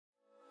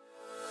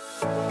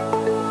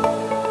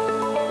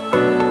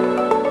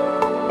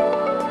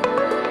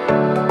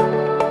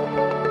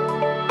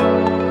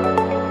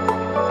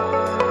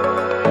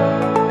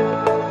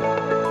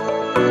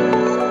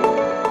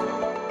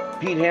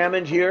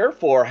Hammond here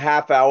for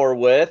Half Hour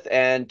With,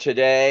 and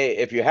today,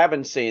 if you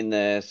haven't seen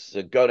this,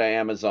 go to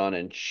Amazon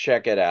and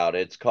check it out.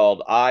 It's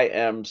called I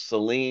Am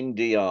Celine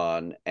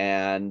Dion,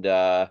 and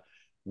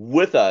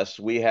with us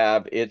we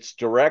have its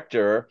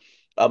director,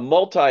 a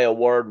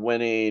multi-award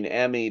winning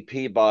Emmy,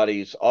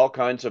 Peabody's, all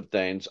kinds of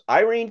things.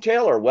 Irene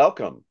Taylor,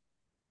 welcome.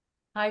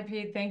 Hi,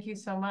 Pete. Thank you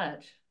so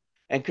much.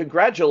 And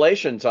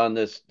congratulations on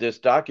this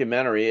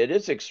documentary. It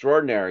is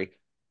extraordinary.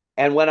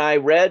 And when I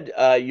read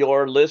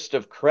your list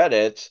of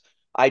credits,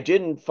 I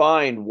didn't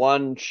find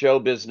one show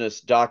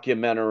business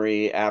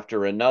documentary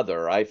after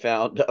another. I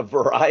found a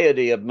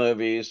variety of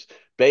movies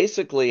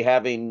basically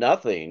having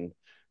nothing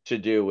to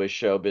do with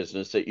show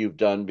business that you've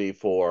done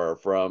before,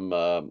 from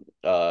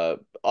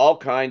all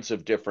kinds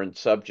of different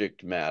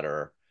subject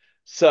matter.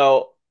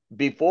 So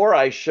before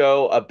I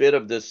show a bit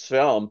of this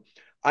film,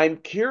 I'm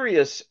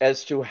curious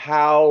as to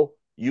how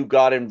you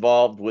got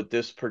involved with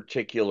this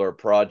particular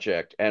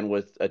project and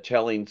with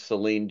telling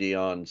Celine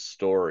Dion's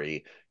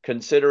story,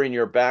 considering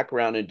your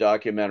background in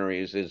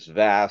documentaries is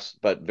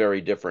vast but very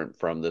different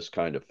from this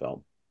kind of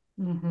film.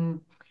 hmm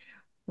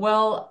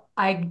Well,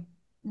 I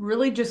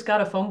really just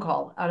got a phone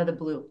call out of the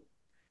blue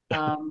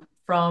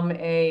from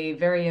a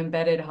very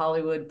embedded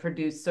Hollywood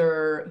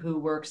producer who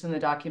works in the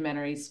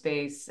documentary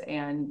space.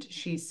 And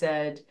she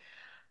said,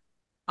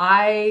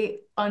 I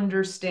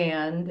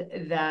understand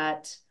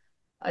that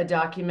a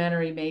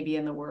documentary may be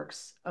in the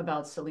works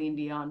about Celine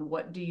Dion.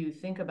 What do you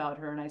think about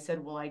her? And I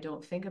said, well, I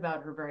don't think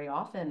about her very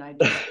often. I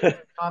just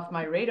off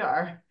my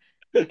radar.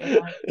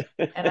 And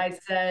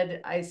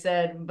I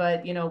said,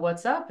 but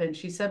what's up? And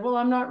she said, well,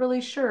 I'm not really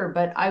sure,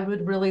 but I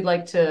would really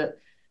like to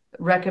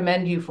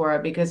recommend you for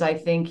it because I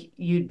think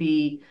you'd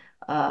be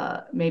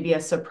maybe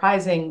a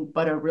surprising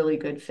but a really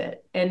good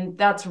fit. And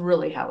that's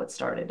really how it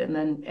started. And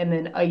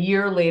then a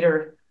year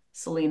later,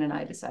 Celine and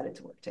I decided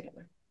to work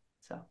together.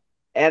 So.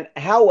 And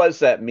how was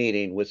that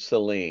meeting with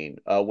Celine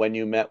when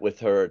you met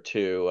with her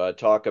to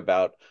talk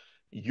about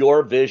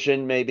your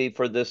vision maybe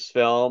for this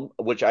film,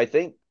 which I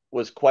think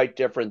was quite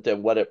different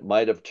than what it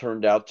might have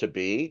turned out to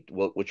be,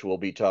 which we'll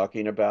be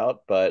talking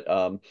about. But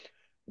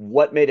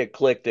what made it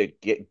click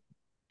that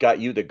got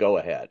you the go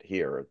ahead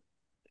here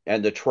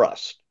and the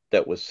trust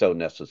that was so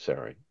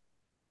necessary?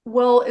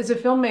 Well, as a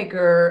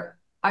filmmaker,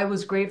 I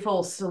was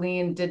grateful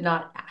Celine did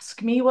not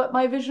ask me what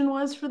my vision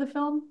was for the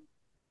film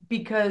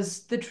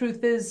because the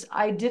truth is,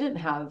 I didn't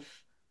have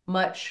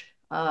much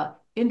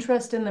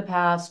interest in the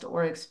past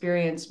or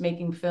experience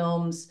making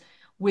films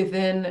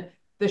within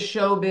the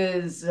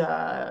showbiz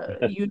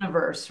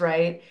universe,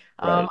 right?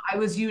 Right. I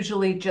was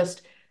usually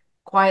just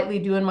quietly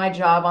doing my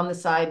job on the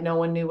side. No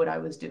one knew what I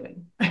was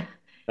doing.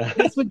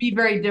 This would be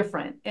very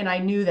different, and I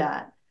knew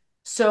that.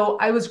 So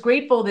I was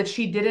grateful that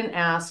she didn't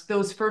ask.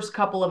 Those first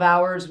couple of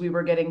hours we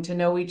were getting to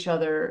know each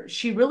other,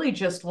 she really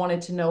just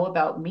wanted to know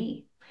about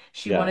me.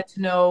 She Yeah. wanted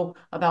to know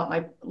about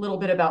my little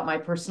bit about my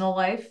personal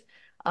life.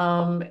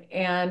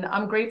 And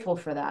I'm grateful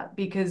for that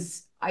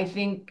because I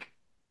think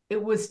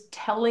it was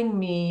telling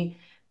me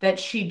that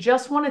she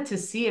just wanted to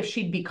see if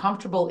she'd be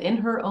comfortable in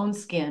her own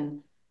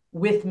skin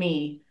with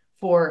me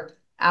for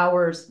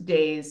hours,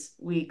 days,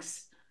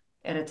 weeks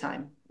at a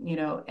time,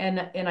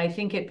 and I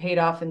think it paid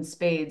off in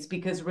spades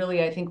because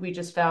really I think we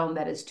just found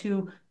that as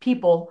two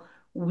people,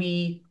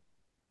 we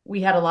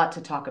we had a lot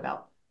to talk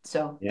about.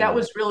 So Yeah. that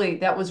was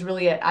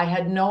really it. I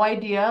had no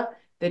idea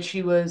that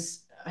she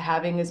was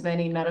having as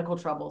many medical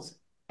troubles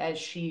as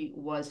she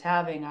was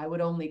having. I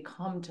would only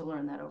come to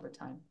learn that over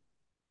time.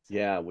 So.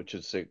 Yeah, which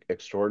is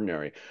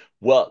extraordinary.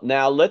 Well,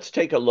 now let's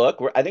take a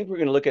look. I think we're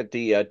going to look at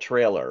the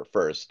trailer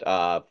first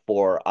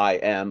for I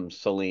Am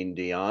Celine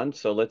Dion.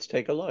 So let's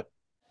take a look.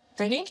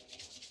 Ready?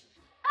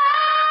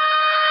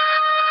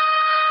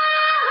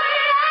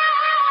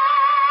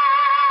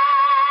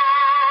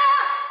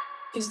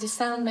 Is the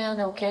sound man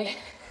okay?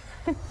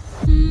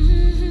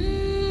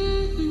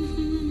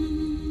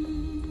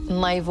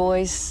 My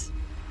voice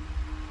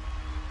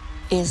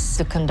is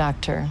the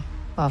conductor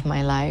of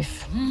my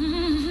life.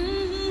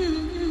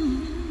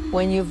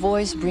 When your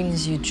voice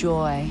brings you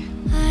joy.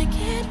 I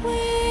get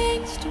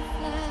wings to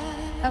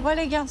fly. À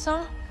les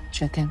garçons?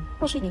 Je t'aime.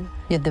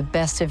 You're the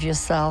best of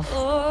yourself.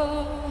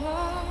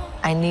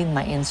 I need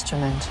my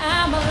instrument.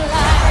 I'm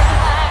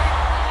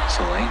alive.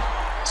 Celine?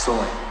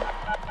 Celine.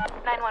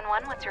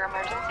 911, what's your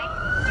emergency?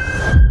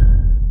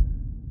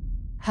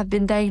 I've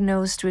been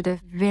diagnosed with a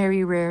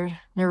very rare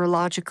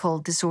neurological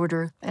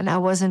disorder, and I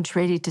wasn't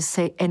ready to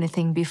say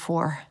anything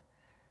before.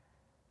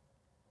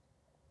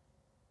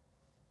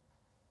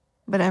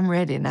 But I'm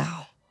ready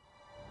now.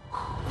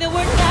 There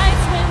were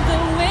nights when the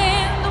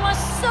wind was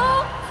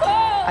so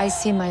cold. I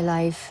see my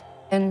life,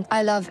 and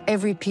I love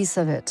every piece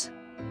of it.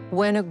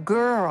 When a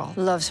girl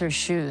loves her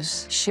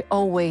shoes, she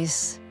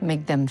always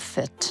make them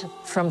fit.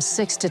 From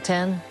 6 to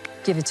 10,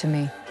 give it to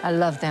me. I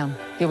love them.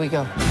 Here we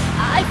go.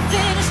 I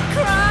finished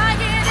crying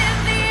in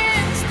the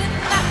instant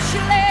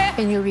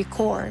naturally. And you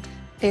record.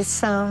 It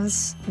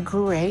sounds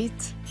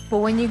great, but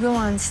when you go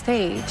on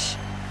stage,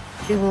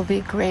 it will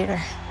be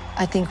greater.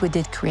 I think we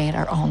did create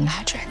our own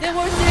magic. There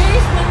were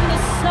days when the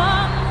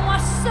sun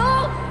was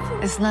so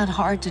It's not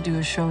hard to do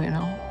a show, you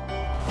know.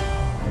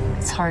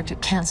 It's hard to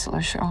cancel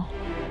a show.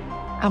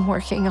 I'm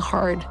working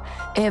hard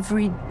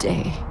every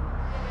day,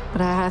 but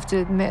I have to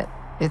admit,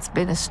 it's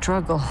been a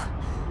struggle.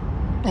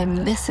 I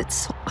miss it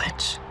so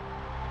much.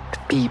 The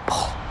people.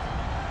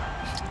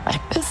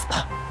 I miss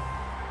them.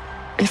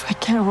 If I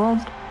can't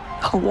run,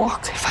 I'll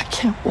walk. If I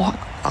can't walk,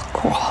 I'll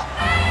crawl.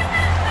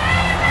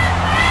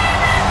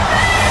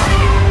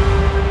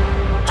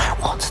 I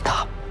won't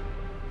stop.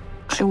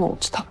 I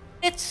won't stop.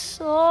 It's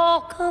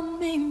all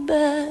coming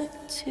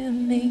back to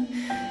me.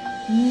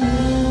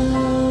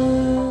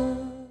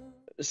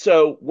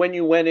 So when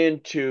you went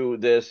into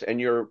this and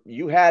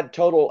you had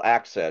total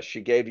access,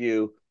 she gave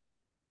you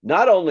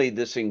not only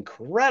this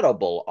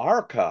incredible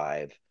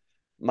archive,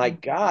 my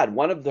God,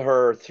 one of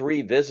her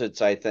 3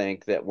 visits, I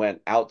think, that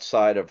went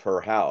outside of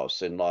her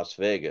house in Las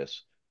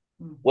Vegas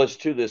was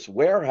to this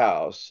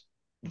warehouse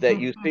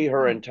that you see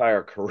her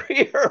entire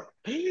career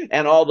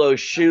and all those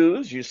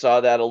shoes. You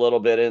saw that a little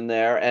bit in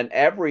there and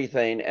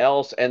everything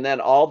else. And then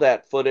all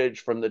that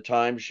footage from the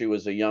time she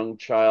was a young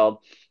child.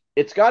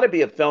 It's got to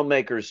be a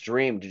filmmaker's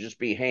dream to just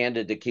be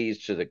handed the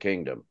keys to the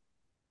kingdom.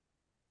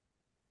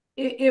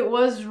 It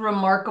was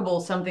remarkable,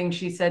 something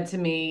she said to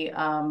me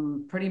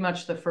pretty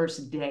much the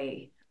first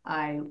day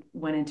I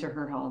went into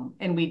her home,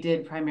 and we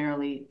did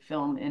primarily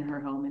film in her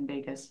home in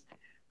Vegas.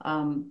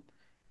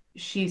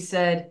 She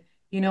said,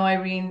 you know,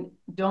 Irene,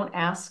 don't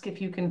ask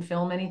if you can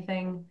film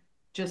anything.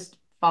 Just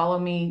follow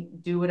me,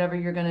 do whatever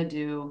you're gonna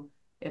do.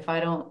 If I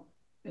don't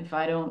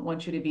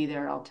want you to be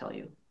there, I'll tell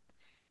you.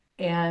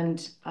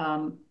 And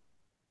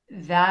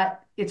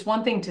that it's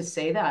one thing to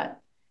say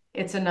that,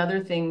 it's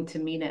another thing to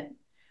mean it.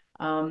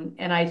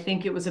 And I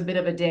think it was a bit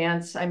of a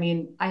dance. I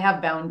mean, I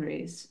have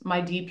boundaries.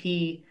 My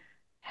DP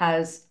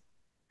has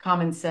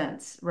common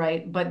sense,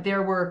 right? But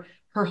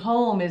her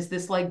home is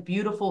this like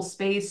beautiful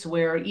space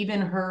where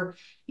even her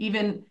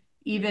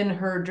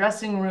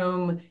dressing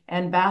room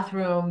and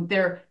bathroom,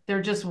 they're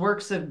just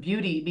works of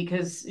beauty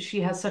because she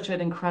has such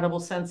an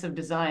incredible sense of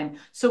design.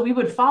 So we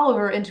would follow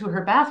her into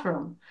her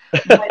bathroom,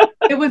 but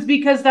it was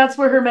because that's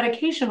where her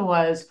medication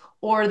was,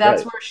 or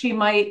that's Right. where she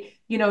might,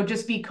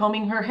 just be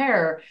combing her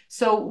hair.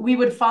 So we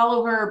would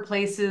follow her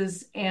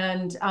places,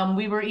 and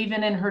we were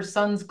even in her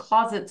son's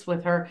closets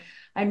with her.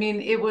 I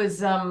mean, it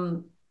was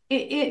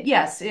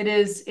yes, it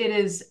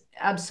is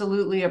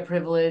absolutely a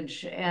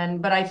privilege.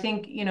 But I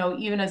think,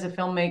 even as a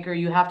filmmaker,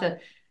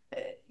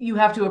 you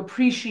have to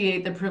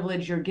appreciate the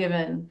privilege you're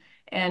given,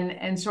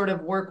 and sort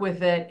of work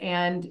with it,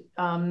 and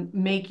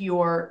make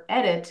your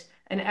edit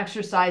an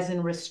exercise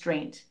in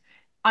restraint.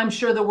 I'm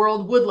sure the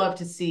world would love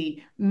to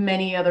see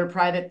many other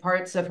private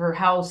parts of her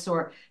house,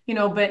 or,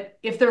 but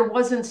if there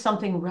wasn't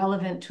something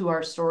relevant to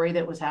our story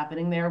that was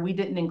happening there, we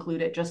didn't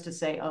include it just to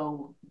say,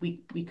 oh,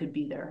 we could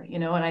be there,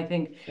 and I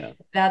think Yeah.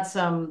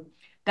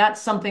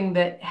 that's something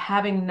that,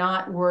 having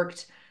not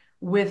worked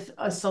with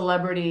a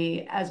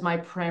celebrity as my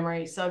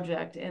primary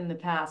subject in the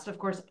past, of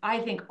course, I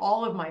think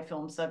all of my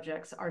film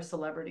subjects are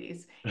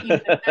celebrities,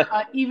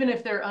 even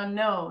if they're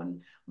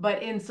unknown.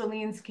 But in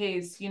Celine's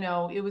case,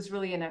 it was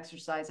really an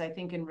exercise, I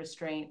think, in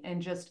restraint,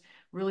 and just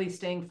really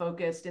staying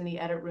focused in the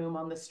edit room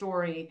on the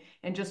story.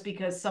 And just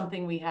because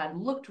something we had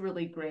looked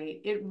really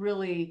great,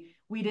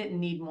 we didn't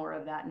need more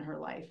of that in her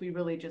life. We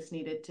really just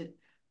needed to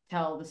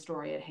tell the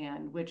story at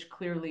hand, which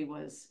clearly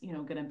was,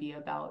 going to be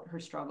about her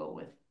struggle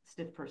with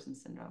stiff person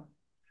syndrome.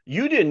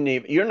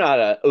 You're not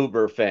a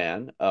Uber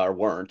fan, or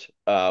weren't,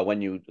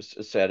 when you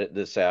said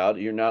this out.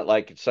 You're not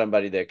like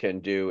somebody that can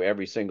do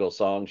every single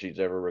song she's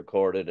ever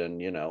recorded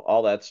and,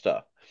 all that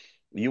stuff.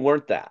 You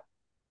weren't that.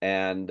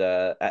 And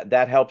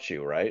that helps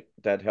you, right?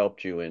 That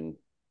helped you in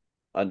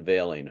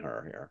unveiling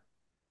her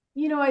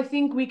here. I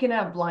think we can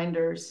have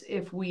blinders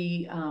if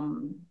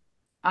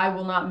I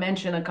will not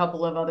mention a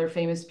couple of other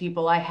famous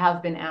people I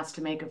have been asked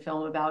to make a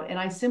film about, and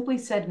I simply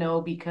said no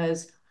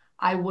because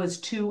I was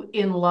too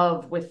in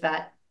love with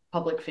that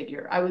public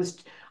figure.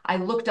 I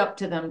looked up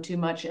to them too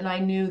much, and I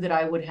knew that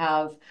I would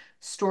have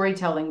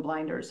storytelling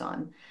blinders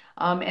on.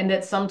 And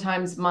that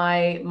sometimes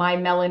my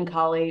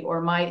melancholy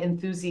or my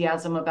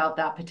enthusiasm about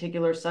that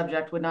particular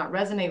subject would not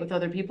resonate with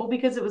other people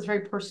because it was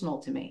very personal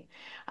to me.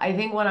 I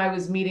think when I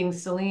was meeting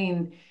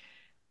Celine,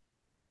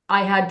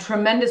 I had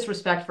tremendous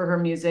respect for her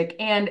music,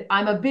 and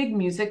I'm a big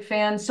music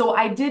fan, so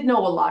I did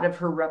know a lot of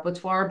her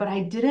repertoire, but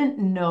I didn't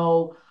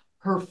know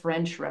her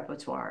French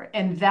repertoire.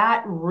 And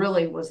that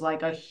really was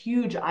like a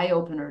huge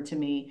eye-opener to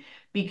me,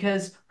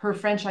 because her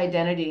French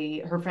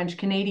identity, her French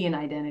Canadian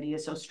identity,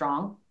 is so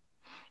strong.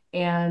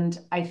 And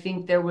I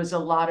think there was a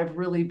lot of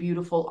really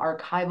beautiful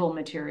archival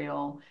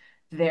material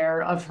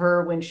there of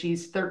her when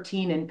she's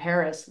 13 in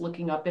Paris,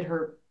 looking up at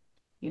her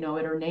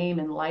name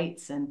and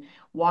lights, and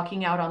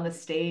walking out on the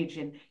stage,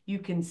 and you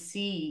can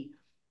see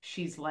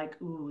she's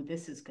like, ooh,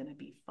 this is going to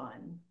be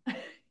fun.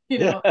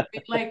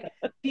 Like,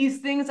 these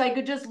things, I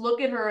could just look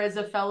at her as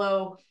a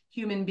fellow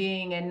human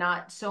being, and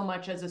not so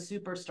much as a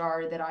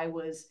superstar that I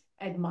was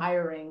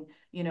admiring,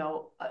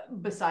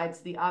 besides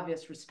the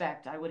obvious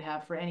respect I would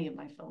have for any of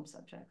my film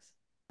subjects.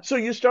 So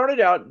you started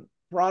out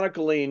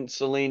chronicling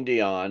Celine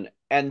Dion.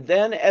 And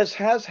then, as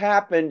has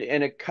happened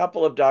in a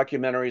couple of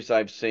documentaries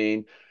I've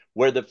seen,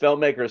 where the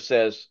filmmaker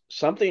says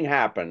something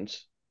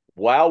happens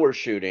while we're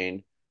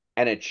shooting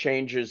and it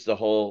changes the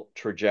whole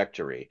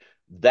trajectory.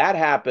 That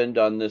happened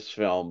on this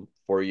film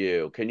for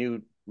you. Can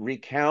you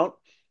recount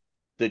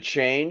the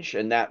change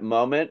in that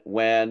moment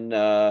when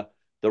the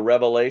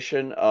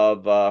revelation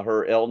of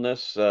her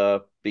illness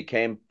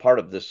became part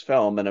of this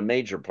film and a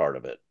major part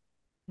of it?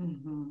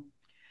 Mhm.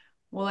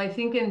 Well, I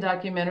think in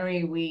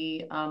documentary,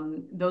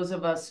 those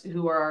of us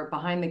who are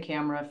behind the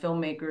camera,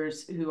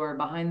 filmmakers who are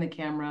behind the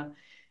camera,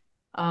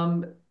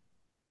 um,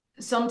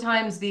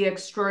 sometimes the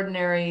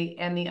extraordinary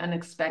and the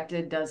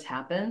unexpected does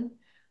happen.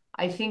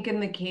 I think in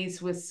the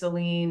case with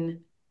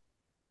Celine,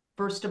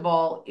 first of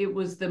all, it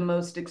was the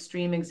most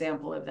extreme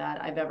example of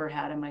that I've ever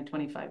had in my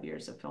 25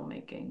 years of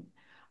filmmaking.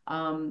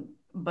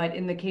 But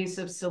in the case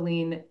of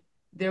Celine,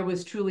 there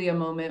was truly a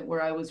moment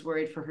where I was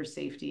worried for her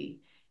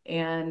safety.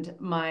 And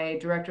my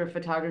director of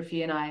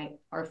photography and I,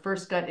 our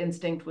first gut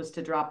instinct was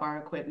to drop our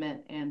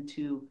equipment and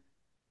to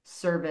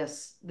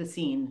service the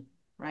scene,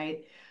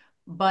 right?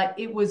 But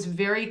it was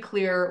very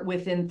clear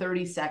within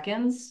 30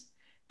 seconds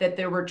that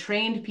there were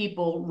trained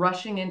people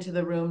rushing into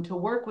the room to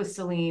work with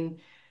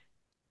Celine.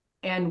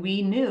 And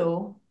we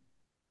knew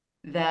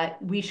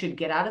that we should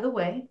get out of the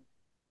way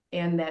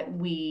and that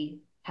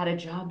we had a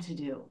job to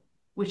do,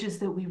 which is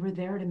that we were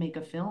there to make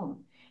a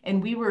film.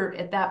 And we were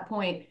at that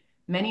point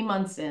many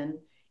months in,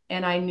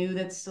 and I knew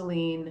that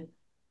Celine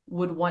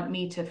would want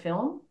me to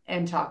film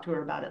and talk to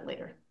her about it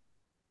later.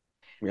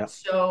 Yeah.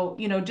 So,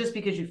 just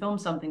because you film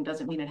something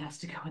doesn't mean it has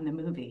to go in the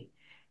movie.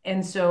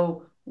 And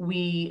so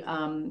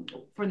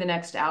for the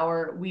next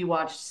hour, we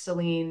watched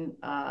Celine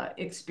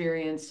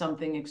experience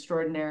something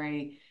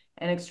extraordinary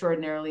and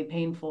extraordinarily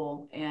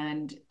painful,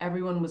 and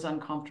everyone was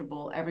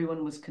uncomfortable,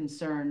 everyone was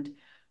concerned.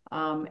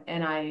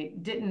 And I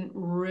didn't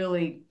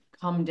really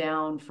come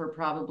down for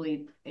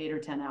probably 8 or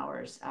 10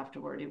 hours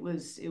afterward. It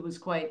was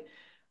quite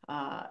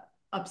uh,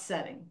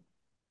 upsetting.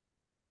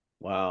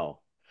 Wow.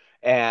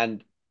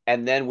 And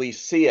and then we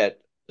see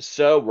it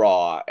so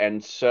raw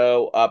and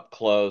so up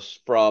close,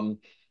 from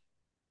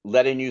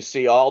letting you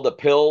see all the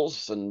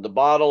pills and the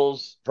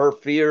bottles, her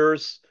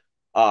fears,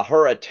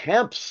 her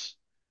attempts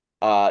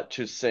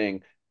to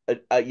sing.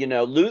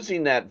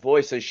 Losing that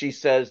voice, as she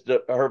says,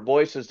 her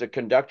voice is the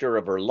conductor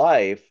of her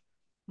life.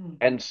 Mhm.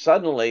 And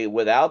suddenly,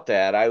 without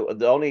that,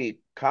 the only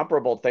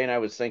comparable thing I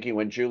was thinking,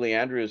 when Julie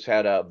Andrews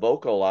had a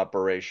vocal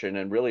operation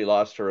and really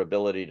lost her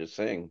ability to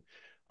sing,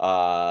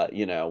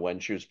 when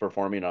she was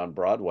performing on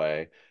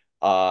Broadway,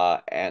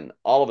 and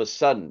all of a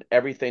sudden,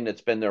 everything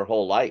that's been their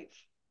whole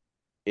life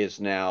is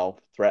now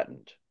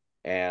threatened.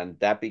 And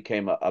that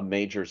became a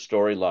major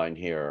storyline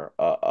here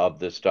of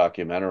this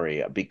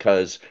documentary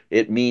because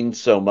it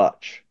means so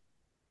much.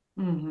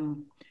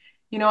 Mhm.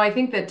 I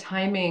think the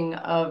timing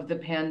of the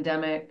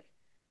pandemic,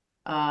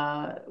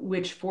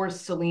 which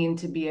forced Celine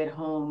to be at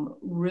home,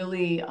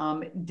 really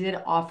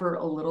did offer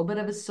a little bit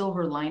of a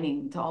silver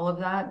lining to all of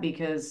that,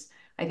 because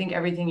I think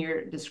everything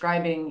you're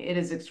describing, it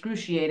is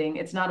excruciating.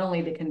 It's not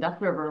only the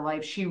conductor of her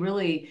life, she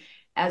really,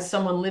 as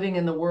someone living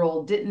in the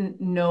world, didn't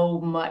know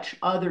much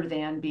other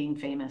than being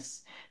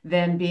famous,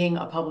 than being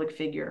a public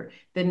figure,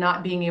 than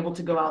not being able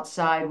to go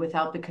outside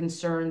without the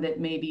concern that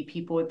maybe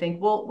people would think,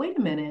 well, wait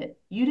a minute,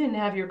 you didn't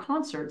have your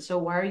concert, so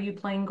why are you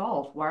playing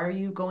golf? Why are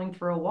you going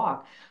for a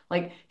walk?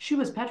 Like, she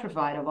was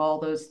petrified of all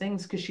those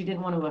things because she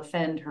didn't want to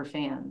offend her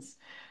fans.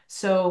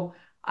 So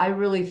I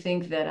really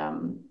think that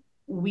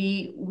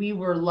we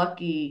were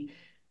lucky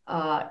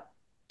uh,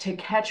 to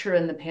catch her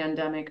in the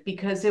pandemic,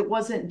 because it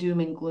wasn't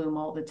doom and gloom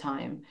all the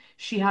time.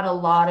 She had a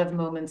lot of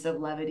moments of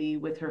levity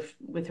with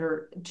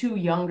her two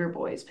younger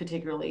boys,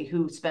 particularly,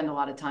 who spend a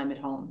lot of time at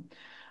home.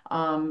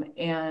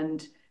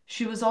 And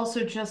she was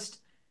also just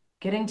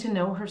getting to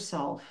know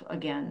herself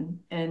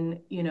again.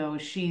 And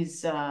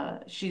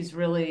she's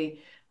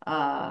really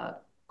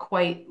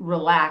quite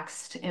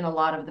relaxed in a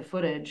lot of the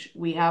footage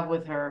we have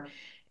with her.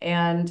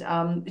 And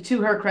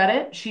to her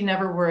credit, she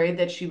never worried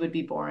that she would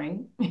be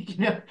boring.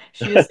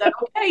 She just said,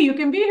 "Okay, you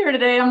can be here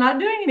today. I'm not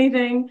doing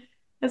anything."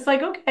 It's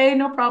like, okay,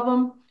 no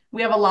problem.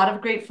 We have a lot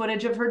of great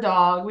footage of her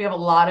dog. We have a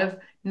lot of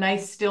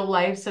nice still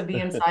lifes of the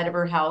inside of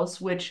her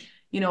house, which,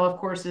 of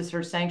course, is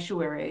her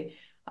sanctuary.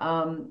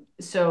 And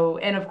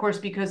of course,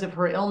 because of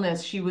her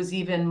illness, she was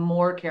even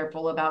more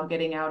careful about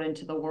getting out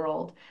into the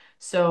world.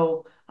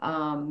 So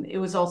it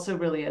was also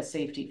really a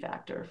safety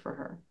factor for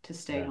her to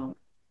stay Yeah. home.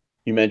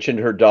 You mentioned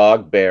her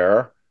dog,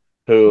 Bear,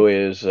 who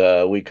is,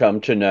 we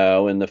come to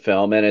know in the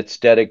film, and it's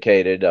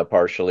dedicated,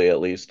 partially at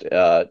least,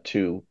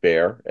 to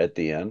Bear at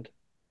the end.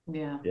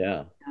 Yeah.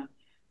 Yeah. Yeah.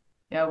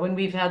 Yeah. When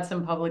we've had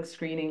some public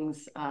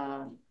screenings,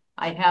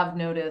 I have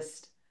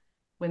noticed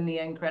when the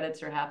end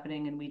credits are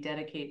happening and we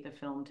dedicate the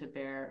film to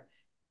Bear,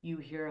 you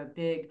hear a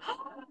big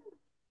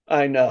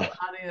I know.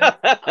 audience.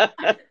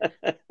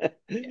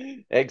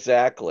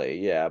 Exactly.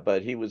 Yeah,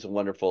 but he was a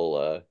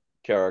wonderful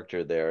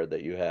character there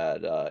that you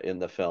had in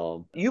the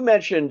film. You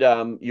mentioned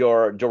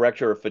your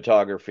director of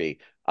photography,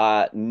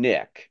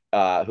 Nick,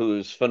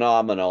 who's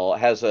phenomenal,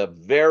 has a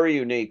very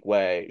unique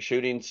way,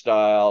 shooting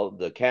style,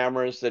 the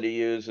cameras that he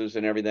uses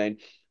and everything,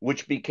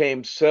 which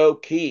became so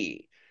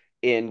key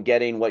in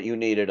getting what you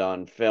needed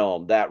on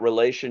film. That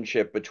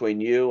relationship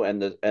between you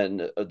and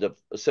the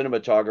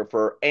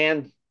cinematographer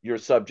and your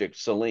subject,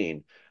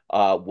 Celine,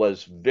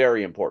 was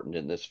very important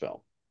in this film.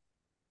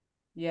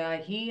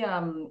 Yeah,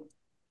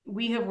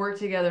 we have worked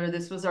together.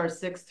 This was our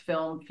sixth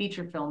film,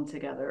 feature film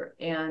together.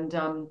 And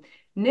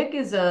Nick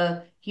is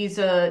he's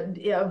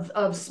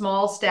of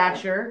small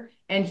stature,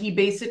 and he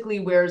basically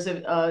wears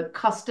a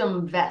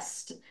custom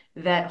vest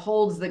that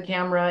holds the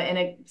camera, and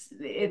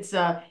it's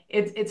a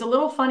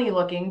little funny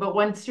looking, but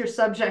once your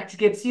subject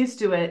gets used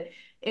to it,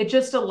 it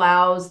just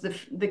allows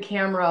the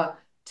camera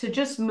to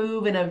just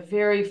move in a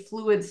very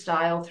fluid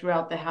style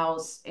throughout the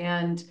house.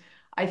 And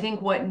I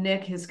think what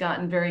Nick has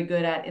gotten very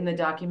good at in the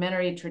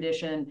documentary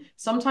tradition,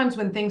 sometimes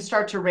when things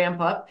start to ramp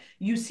up,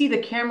 you see the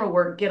camera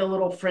work get a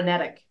little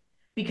frenetic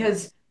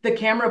because the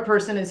camera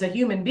person is a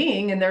human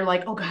being and they're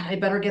like, oh God, I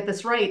better get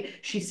this right.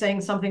 She's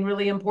saying something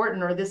really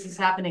important, or this is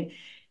happening.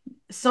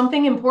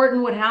 Something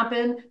important would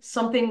happen,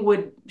 something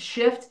would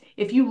shift.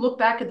 If you look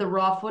back at the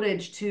raw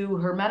footage to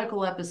her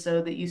medical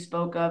episode that you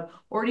spoke of,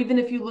 or even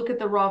if you look at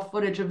the raw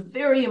footage of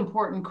very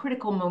important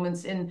critical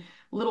moments in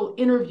little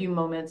interview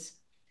moments,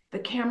 the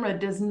camera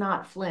does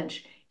not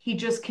flinch. He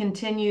just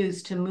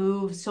continues to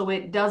move, so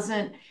it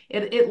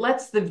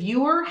lets the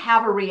viewer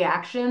have a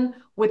reaction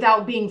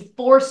without being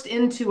forced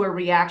into a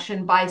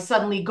reaction by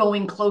suddenly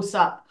going close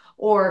up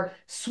or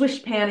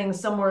swish panning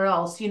somewhere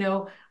else, you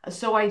know.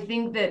 So I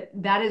think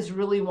that is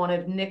really one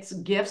of Nick's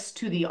gifts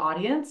to the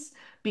audience,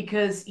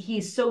 because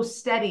he's so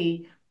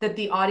steady that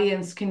the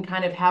audience can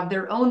kind of have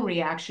their own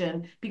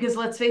reaction. Because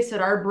let's face it,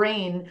 our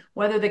brain,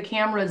 whether the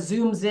camera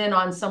zooms in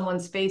on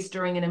someone's face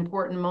during an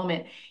important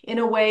moment, in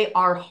a way,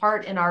 our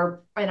heart and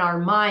our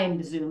mind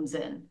zooms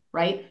in,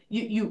 right?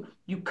 You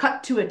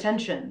cut to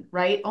attention,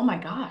 right? Oh my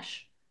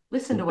gosh,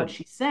 listen to what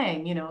she's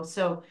saying, you know.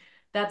 So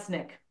that's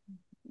Nick.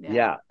 Yeah.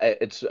 Yeah,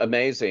 it's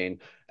amazing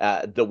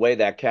the way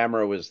that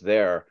camera was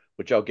there,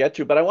 which I'll get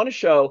to. But I want to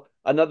show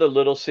another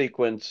little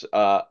sequence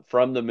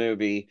from the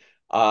movie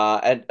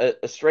and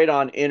a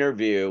straight-on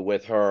interview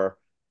with her.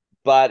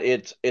 But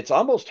it's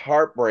almost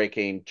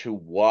heartbreaking to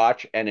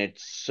watch, and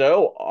it's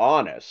so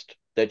honest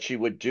that she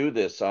would do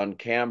this on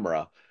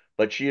camera.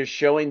 But she is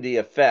showing the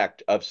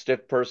effect of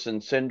stiff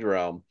person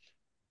syndrome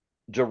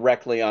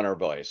directly on her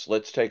voice.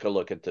 Let's take a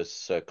look at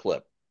this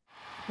clip.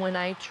 When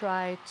I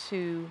try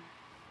to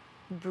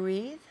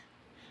breathe,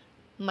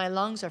 my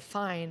lungs are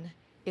fine.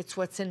 It's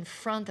what's in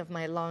front of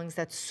my lungs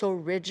that's so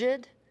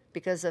rigid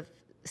because of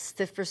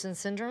stiff person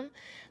syndrome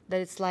that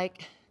it's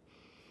like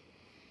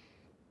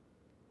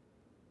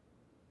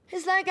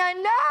I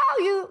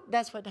know you.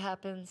 That's what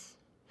happens.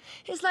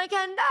 It's like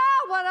I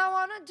know what I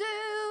want to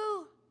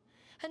do.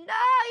 I know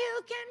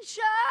you can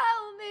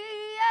show me,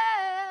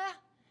 yeah.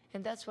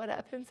 And that's what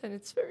happens, and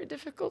it's very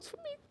difficult for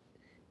me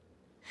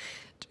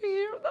to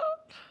hear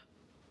that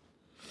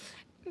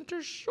and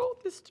to show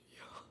this to you.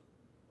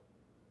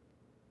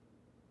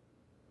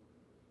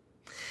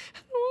 I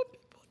don't want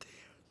people to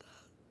hear that.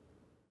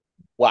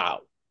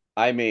 Wow.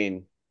 I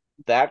mean,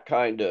 that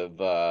kind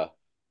of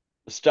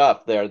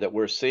stuff there that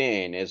we're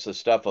seeing is the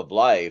stuff of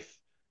life,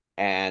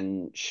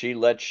 and she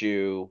lets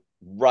you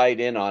right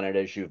in on it,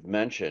 as you've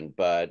mentioned.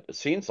 But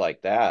scenes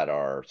like that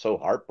are so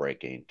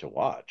heartbreaking to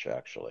watch,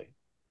 actually.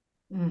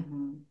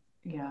 Mm-hmm.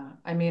 Yeah.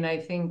 I mean, I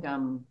think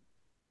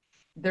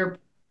they're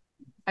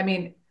I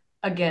mean,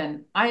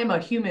 again, I am a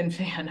human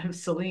fan of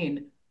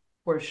Celine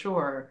for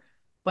sure,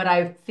 but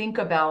I think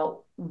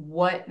about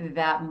what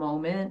that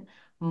moment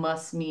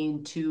must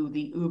mean to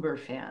the Uber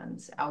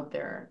fans out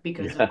there,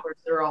 because of Yeah. course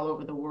they're all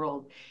over the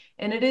world.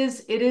 And it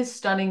is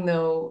stunning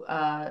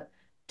though,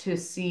 to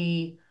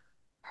see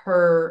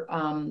her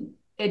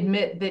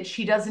admit that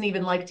she doesn't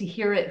even like to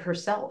hear it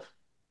herself.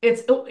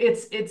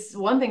 It's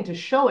one thing to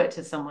show it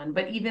to someone,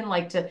 but even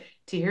like to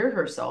hear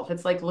herself,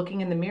 it's like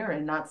looking in the mirror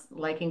and not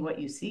liking what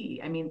you see.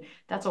 I mean,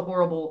 that's a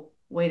horrible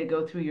way to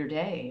go through your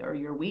day or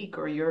your week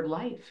or your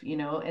life, you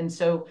know. And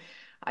so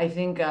I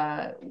think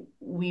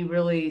we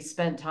really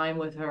spent time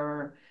with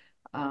her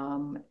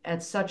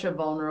at such a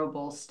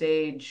vulnerable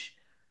stage.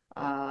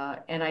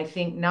 And I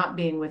think not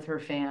being with her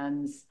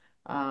fans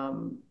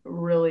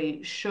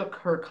really shook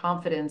her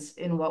confidence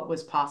in what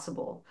was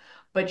possible.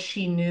 But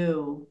she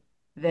knew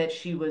that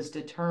she was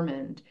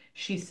determined.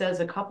 She says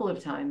a couple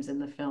of times in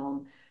the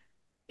film,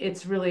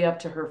 it's really up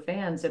to her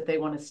fans if they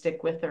want to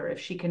stick with her, if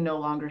she can no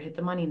longer hit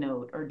the money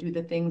note or do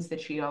the things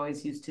that she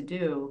always used to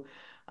do.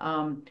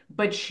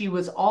 But she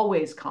was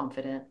always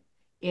confident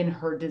in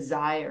her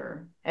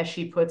desire, as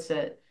she puts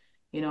it,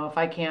 you know, if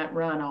I can't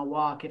run, I'll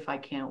walk. If I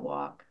can't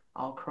walk,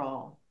 I'll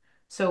crawl.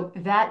 So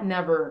that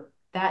never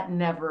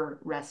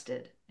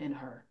rested in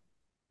her.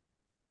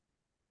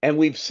 And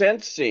we've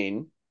since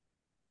seen,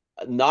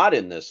 not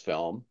in this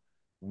film,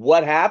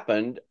 what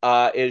happened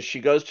is she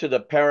goes to the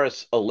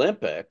Paris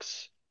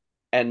Olympics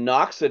and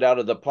knocks it out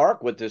of the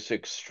park with this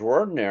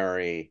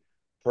extraordinary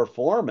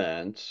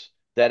performance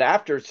that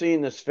after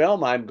seeing this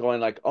film, I'm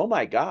going like, oh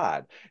my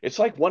God. It's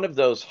like one of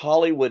those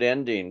Hollywood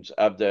endings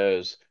of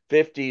those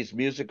 50s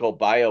musical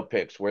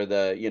biopics where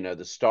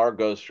the star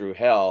goes through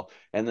hell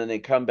and then they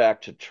come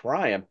back to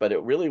triumph. But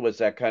it really was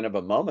that kind of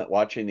a moment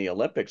watching the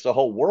Olympics, the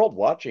whole world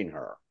watching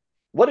her.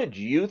 What did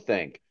you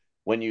think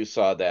when you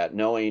saw that,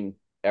 knowing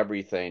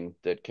everything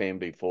that came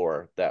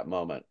before that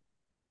moment?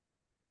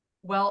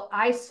 Well,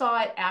 I saw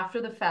it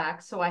after the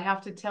fact, so I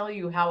have to tell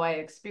you how I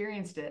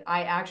experienced it.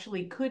 I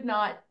actually could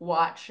not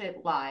watch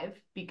it live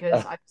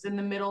because I was in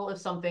the middle of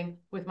something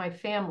with my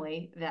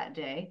family that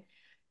day,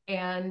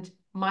 and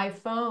my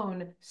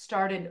phone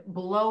started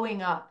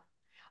blowing up.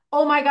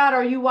 Oh my God,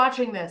 are you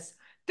watching this?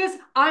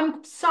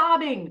 I'm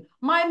sobbing.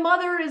 My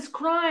mother is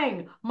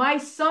crying. My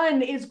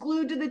son is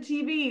glued to the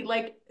TV.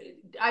 Like,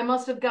 I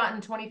must have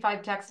gotten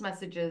 25 text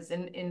messages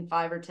in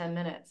 5 or 10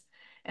 minutes.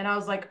 And I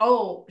was like,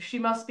 oh, she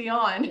must be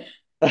on.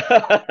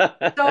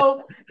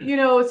 So,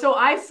 so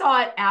I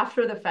saw it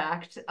after the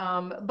fact.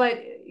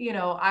 But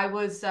I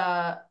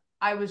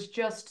was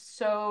just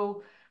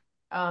so,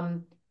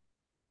 um,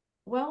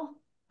 well,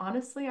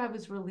 honestly, I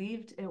was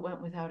relieved it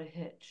went without a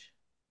hitch.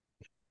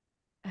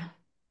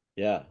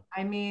 Yeah.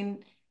 I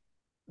mean,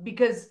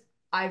 because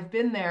I've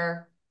been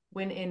there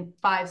when in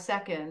 5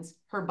 seconds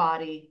her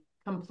body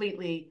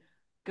completely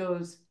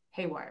goes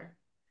haywire.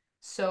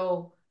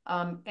 So,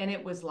 and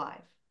it was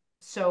live.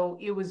 So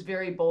it was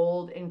very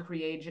bold and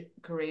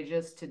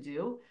courageous to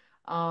do.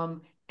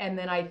 And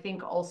then I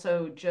think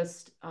also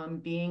just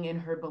being in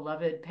her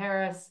beloved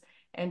Paris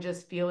and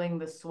just feeling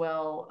the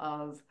swell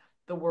of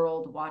the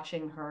world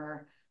watching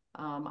her.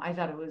 I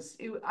thought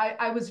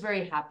I was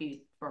very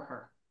happy for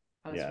her.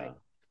 I was Yeah. very.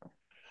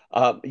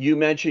 You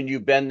mentioned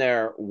you've been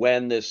there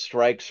when this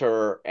strikes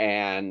her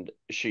and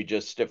she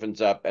just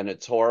stiffens up and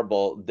it's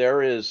horrible.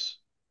 There is,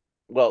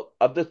 well,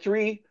 of the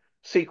three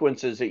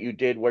sequences that you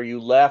did where you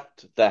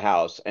left the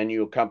house and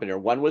you accompanied her,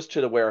 one was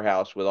to the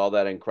warehouse with all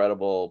that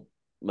incredible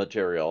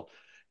material,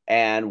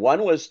 and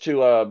one was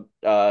to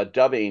a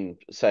dubbing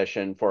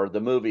session for the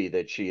movie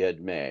that she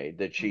had made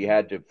that she Mhm,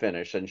 had to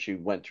finish, and she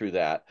went through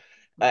that.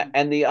 mhm.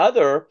 And the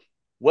other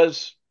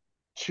was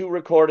to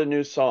record a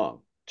new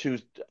song, to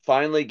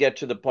finally get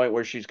to the point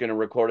where she's going to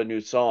record a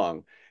new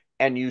song.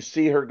 And you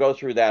see her go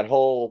through that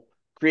whole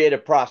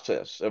creative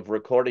process of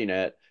recording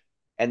it.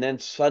 And then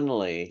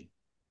suddenly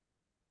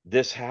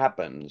this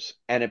happens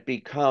and it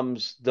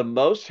becomes the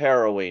most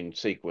harrowing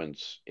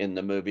sequence in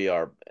the movie,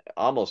 or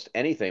almost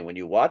anything. When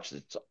you watch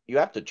it, you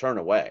have to turn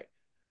away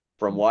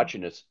from Mhm.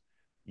 watching this.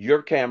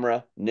 Your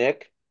camera,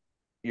 Nick,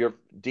 your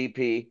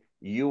DP,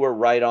 you were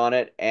right on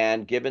it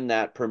and given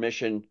that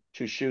permission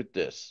to shoot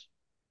this.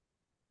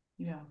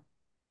 Yeah.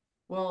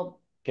 Well,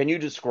 Can you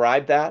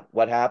describe that?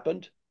 What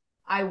happened?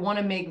 I want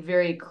to make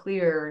very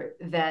clear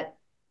that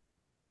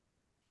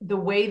the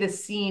way the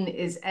scene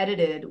is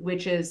edited,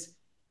 which is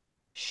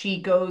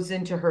she goes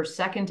into her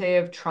second day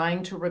of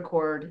trying to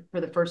record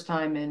for the first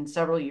time in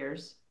several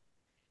years,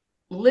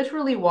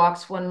 literally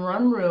walks from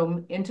one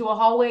room into a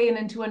hallway and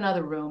into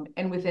another room,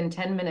 and within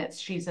 10 minutes,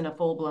 she's in a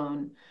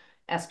full-blown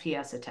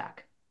SPS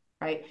attack,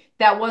 right?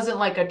 That wasn't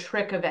like a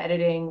trick of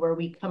editing where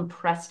we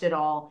compressed it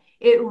all.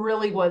 It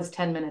really was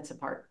 10 minutes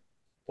apart.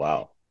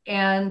 Wow.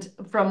 And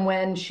from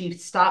when she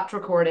stopped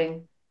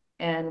recording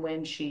and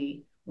when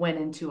she went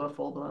into a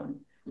full-blown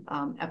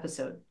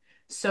episode.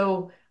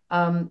 So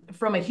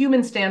from a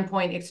human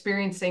standpoint,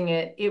 experiencing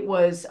it, it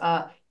was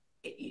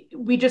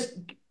we just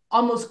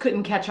almost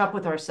couldn't catch up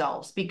with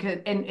ourselves because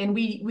and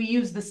we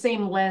use the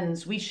same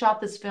lens. We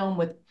shot this film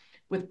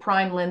with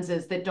prime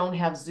lenses that don't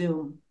have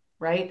zoom,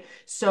 right?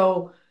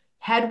 So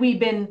had we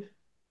been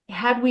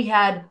had we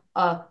had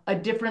a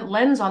different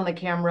lens on the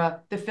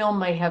camera, the film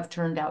might have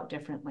turned out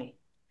differently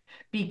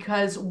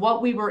because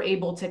what we were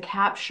able to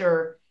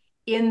capture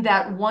in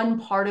that one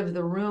part of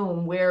the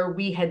room where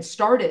we had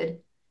started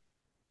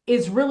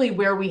is really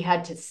where we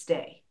had to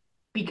stay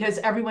because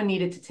everyone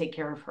needed to take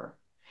care of her.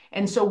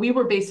 And so we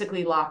were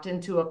basically locked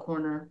into a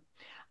corner.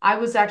 I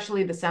was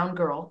actually the sound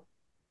girl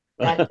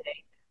that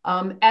day,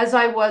 as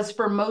I was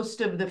for most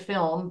of the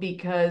film,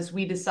 because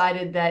we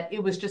decided that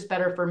it was just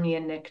better for me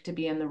and Nick to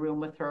be in the room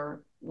with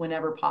her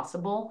whenever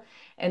possible.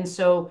 And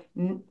so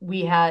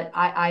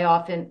I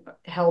often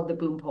held the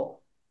boom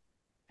pole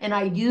and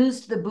I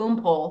used the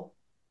boom pole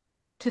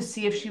to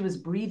see if she was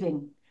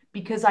breathing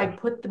because I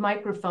put the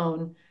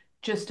microphone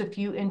just a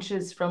few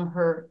inches from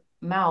her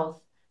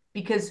mouth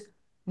because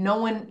no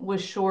one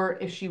was sure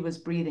if she was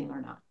breathing or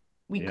not.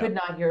 We Yeah. could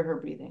not hear her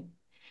breathing.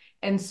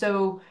 And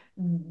so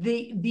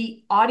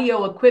the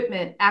audio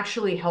equipment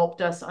actually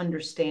helped us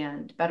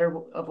understand better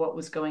of what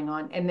was going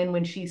on. And then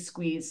when she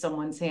squeezed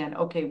someone's hand,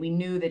 okay, we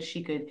knew that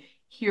she could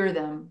hear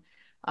them.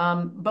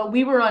 But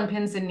we were on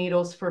pins and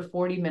needles for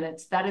 40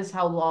 minutes. That is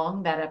how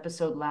long that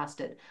episode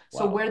lasted.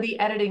 So Wow. where the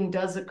editing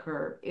does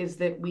occur is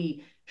that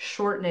we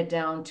shorten it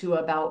down to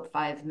about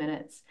 5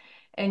 minutes.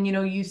 And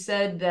you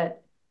said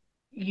that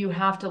you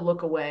have to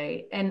look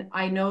away. And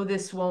I know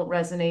this won't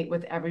resonate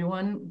with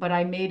everyone, but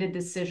I made a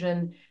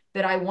decision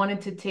that I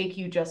wanted to take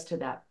you just to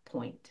that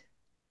point.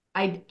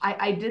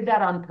 I did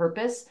that on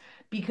purpose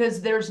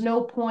because there's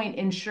no point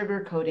in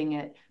sugarcoating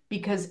it,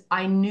 because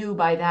I knew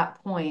by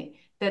that point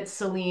that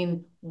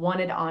Celine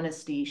wanted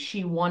honesty.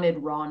 She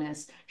wanted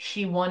rawness.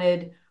 She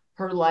wanted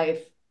her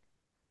life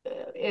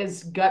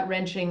as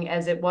gut-wrenching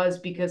as it was,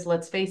 because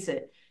let's face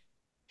it,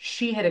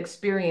 she had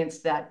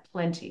experienced that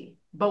plenty,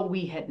 but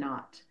we had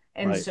not.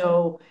 And Right.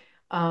 so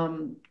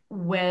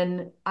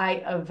when I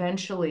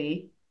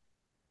eventually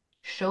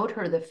showed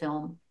her the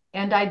film,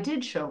 and I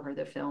did show her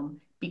the film,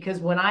 because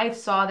when I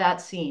saw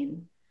that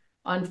scene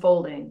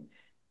unfolding,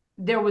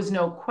 there was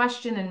no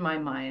question in my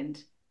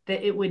mind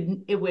that it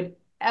would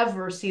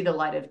ever see the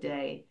light of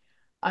day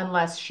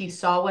unless she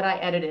saw what I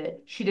edited.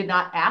 She did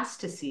not ask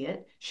to see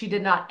it. She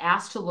did not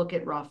ask to look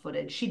at raw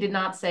footage. She did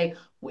not say,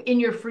 in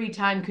your free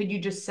time, could you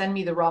just send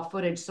me the raw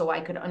footage so I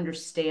could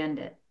understand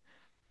it?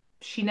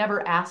 She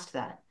never asked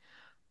that.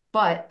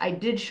 But I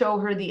did show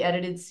her the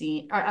edited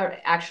scene, or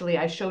actually,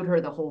 I showed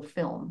her the whole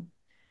film.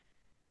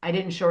 I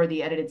didn't show her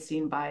the edited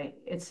scene by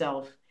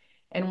itself.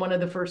 And one of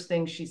the first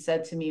things she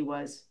said to me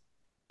was,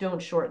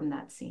 don't shorten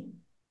that scene.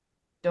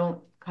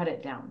 Don't cut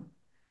it down.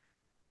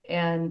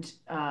 And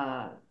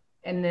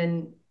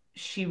then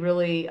she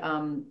really,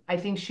 I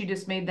think she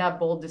just made that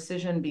bold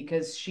decision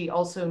because she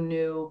also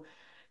knew,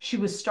 she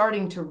was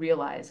starting to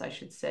realize, I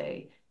should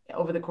say,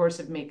 over the course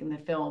of making the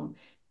film,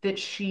 that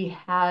she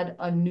had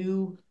a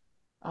new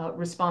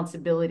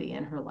responsibility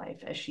in her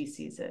life as she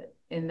sees it.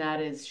 And that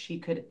is, she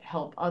could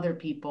help other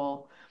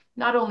people,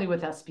 not only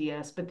with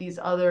SPS, but these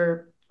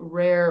other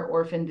rare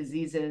orphan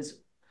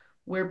diseases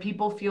where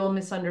people feel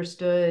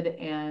misunderstood,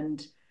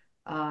 and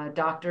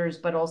doctors,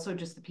 but also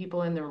just the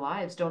people in their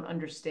lives don't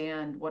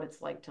understand what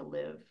it's like to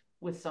live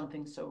with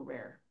something so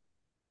rare.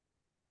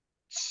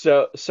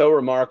 So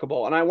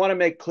remarkable. And I want to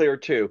make clear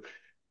too,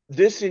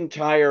 this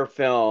entire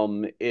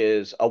film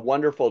is a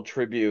wonderful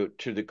tribute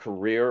to the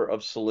career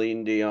of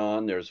Celine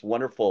Dion. There's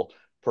wonderful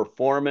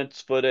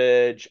performance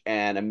footage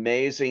and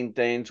amazing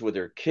things with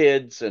her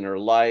kids and her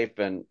life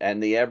and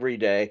the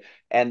everyday.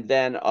 And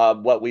then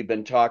what we've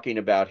been talking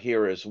about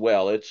here as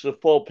well. It's the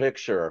full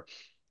picture.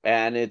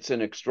 And it's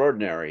an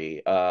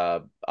extraordinary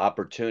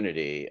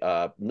opportunity,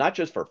 not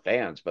just for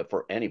fans, but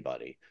for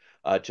anybody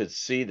to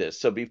see this.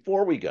 So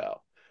before we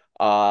go,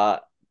 uh,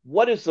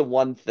 what is the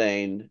one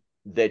thing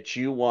that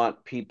you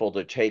want people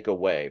to take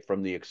away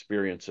from the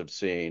experience of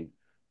seeing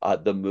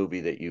the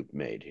movie that you've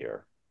made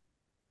here?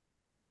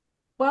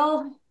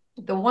 Well,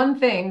 the one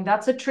thing,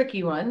 that's a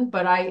tricky one,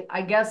 but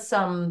I guess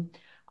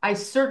I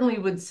certainly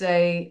would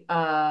say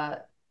I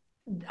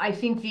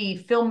think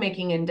the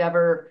filmmaking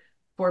endeavor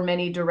for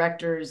many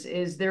directors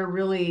is they're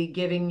really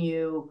giving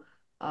you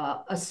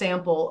a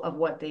sample of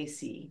what they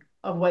see,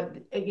 of what,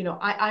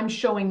 I'm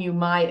showing you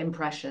my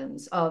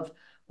impressions of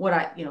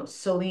what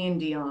Celine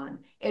Dion.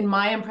 And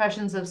my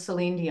impressions of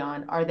Celine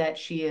Dion are that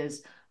she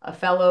is a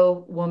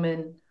fellow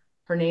woman.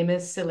 Her name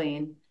is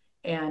Celine,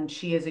 and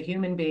she is a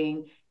human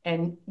being.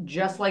 And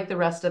just like the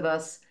rest of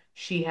us,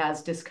 she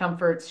has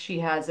discomforts, she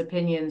has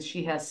opinions,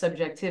 she has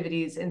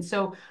subjectivities. And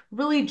so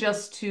really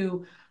just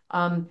to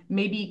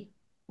maybe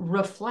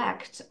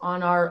reflect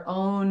on our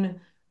own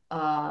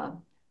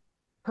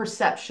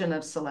perception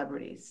of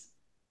celebrities.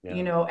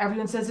 Yeah.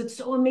 Everyone says it's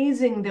so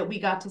amazing that we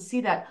got to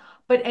see that.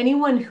 But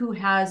anyone who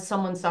has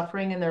someone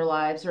suffering in their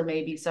lives, or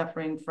maybe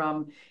suffering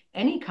from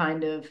any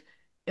kind of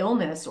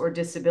illness or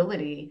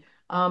disability,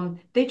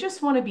 they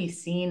just want to be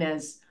seen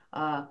as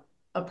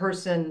a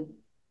person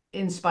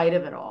in spite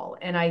of it all.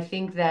 And I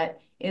think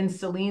that in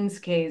Celine's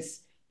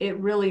case, it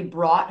really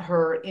brought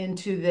her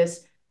into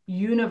this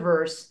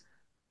universe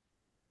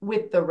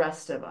with the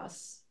rest of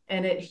us,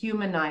 and it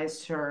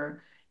humanized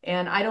her.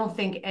 And I don't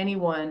think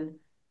anyone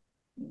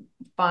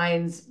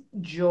finds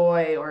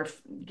joy or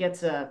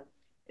gets a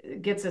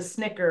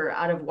snicker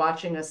out of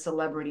watching a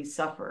celebrity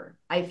suffer.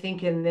 I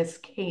think in this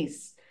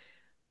case,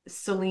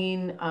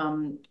 Celine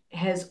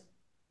has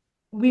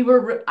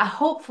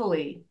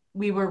hopefully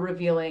we were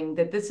revealing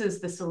that this is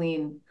the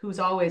Celine who's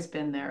always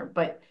been there,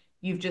 but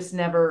you've just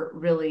never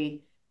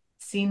really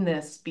seen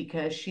this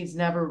because she's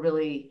never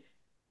really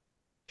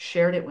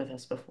shared it with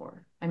us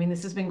before. I mean,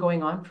 this has been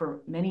going on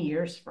for many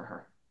years for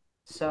her.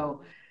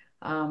 So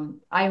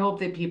I hope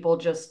that people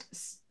just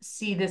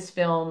see this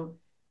film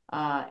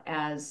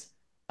as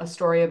a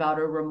story about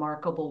a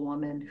remarkable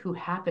woman who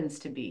happens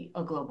to be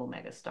a global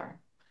megastar.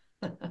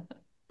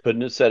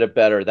 Couldn't have said it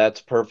better.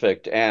 That's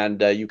perfect.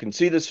 And you can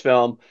see this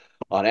film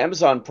on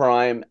Amazon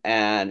Prime,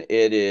 and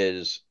it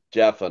is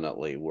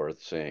definitely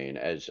worth seeing,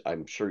 as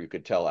I'm sure you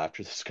could tell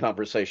after this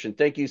conversation.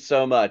 Thank you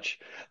so much,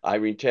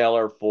 Irene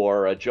Taylor,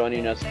 for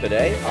joining us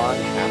today on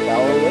Half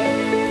Hour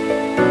Lit.